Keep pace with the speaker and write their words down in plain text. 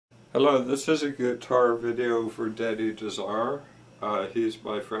Hello, this is a guitar video for Dani DCzar. He's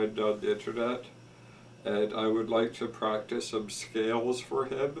my friend on the internet, and I would like to practice some scales for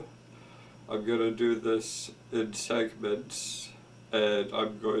him. I'm going to do this in segments, and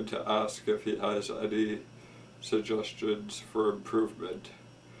I'm going to ask if he has any suggestions for improvement.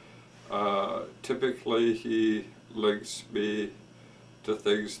 Typically he links me to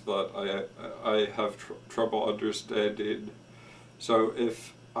things that I have trouble understanding. So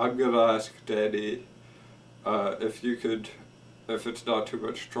if I'm going to ask Dani if you could, if it's not too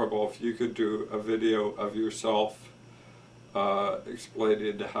much trouble, if you could do a video of yourself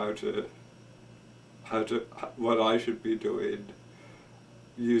explaining what I should be doing.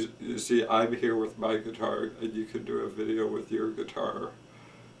 You see, I'm here with my guitar, and you can do a video with your guitar.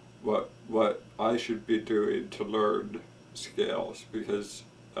 What I should be doing to learn scales, because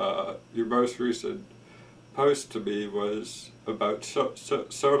your most recent post to me was about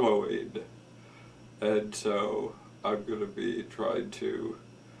soloing, and so I'm going to be trying to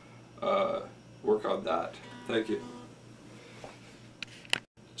work on that. Thank you.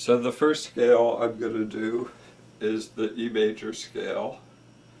 So the first scale I'm going to do is the E major scale.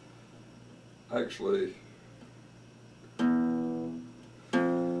 Actually,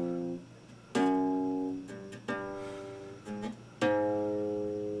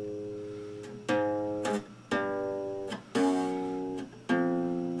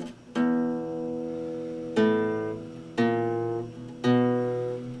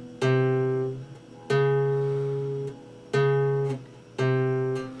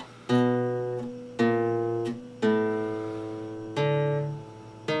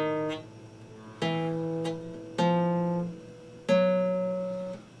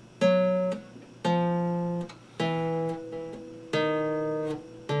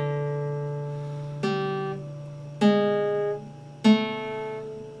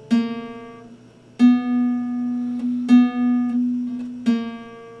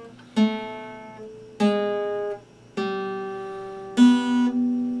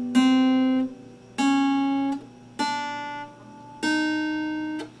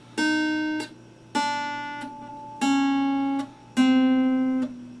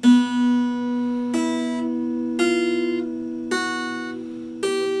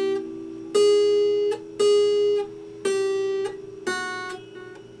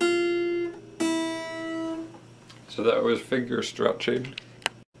 so that was finger stretching.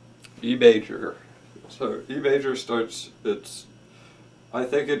 E major. So E major starts, I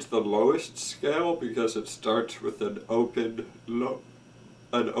think it's the lowest scale because it starts with an open low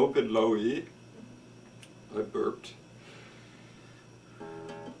E. I burped.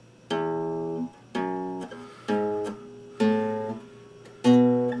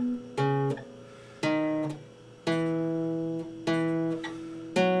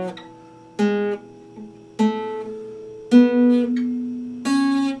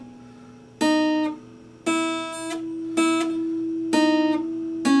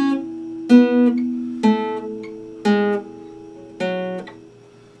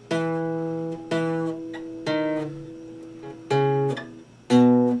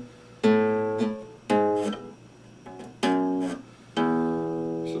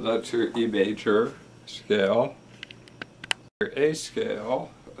 That's your E major scale. Your A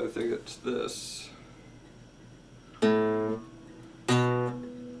scale, I think it's this.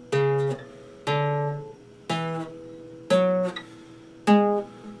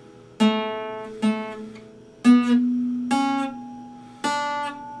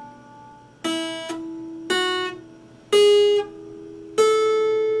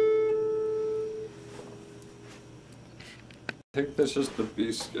 I think this is the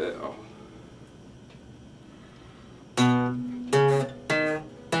B scale.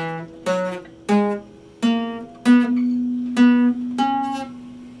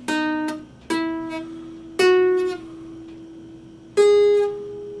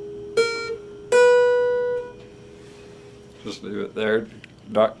 Just leave it there.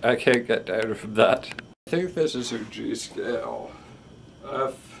 I can't get down from that. I think this is your G scale.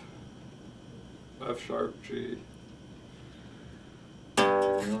 F sharp G.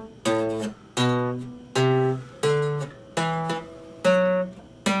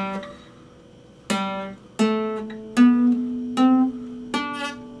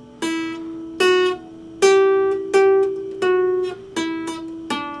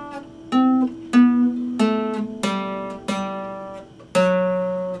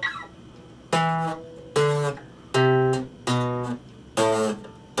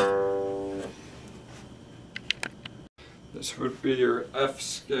 This would be your F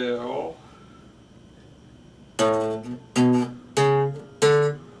scale.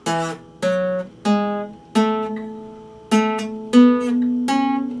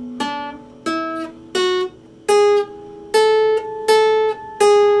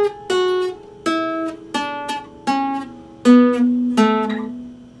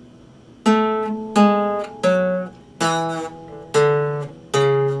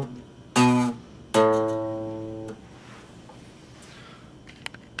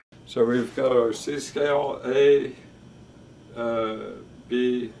 So C scale, A,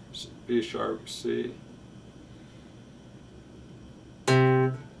 B, B sharp, C.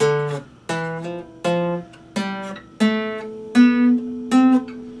 I'm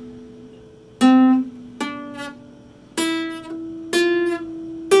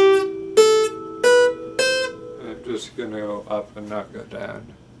just going to go up and not go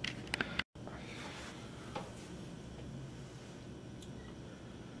down.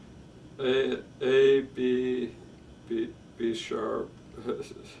 A, B, B sharp,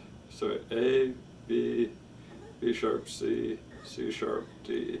 so A, B, B sharp, C, C sharp,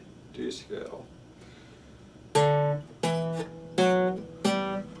 D, D scale.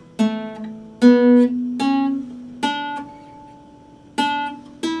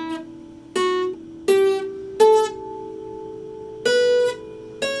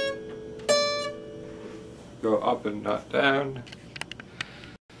 Go up and not down.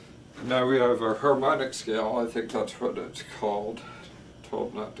 Now we have our harmonic scale, I think that's what it's called.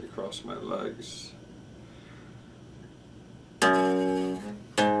 Told not to cross my legs.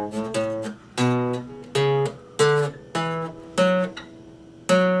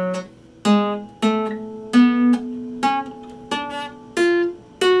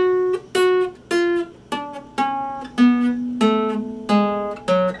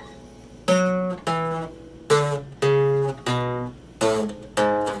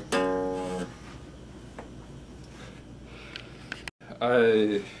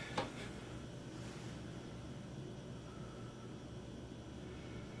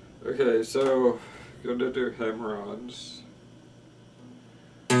 Okay, so I'm gonna do hammer-ons.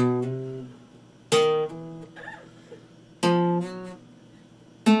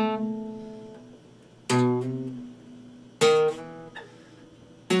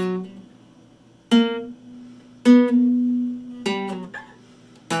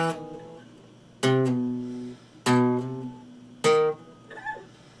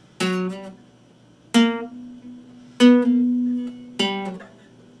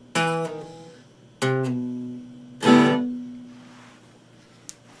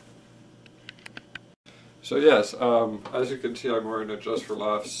 So yes, as you can see, I'm wearing a Just for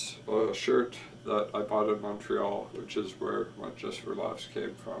Laughs shirt that I bought in Montreal, which is where my Just for Laughs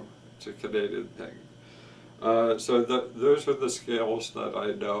came from. It's a Canadian thing. So those are the scales that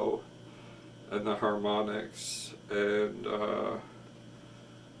I know, and the harmonics, and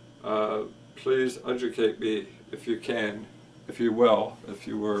please educate me if you can, if you will, if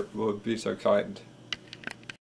you would be so kind.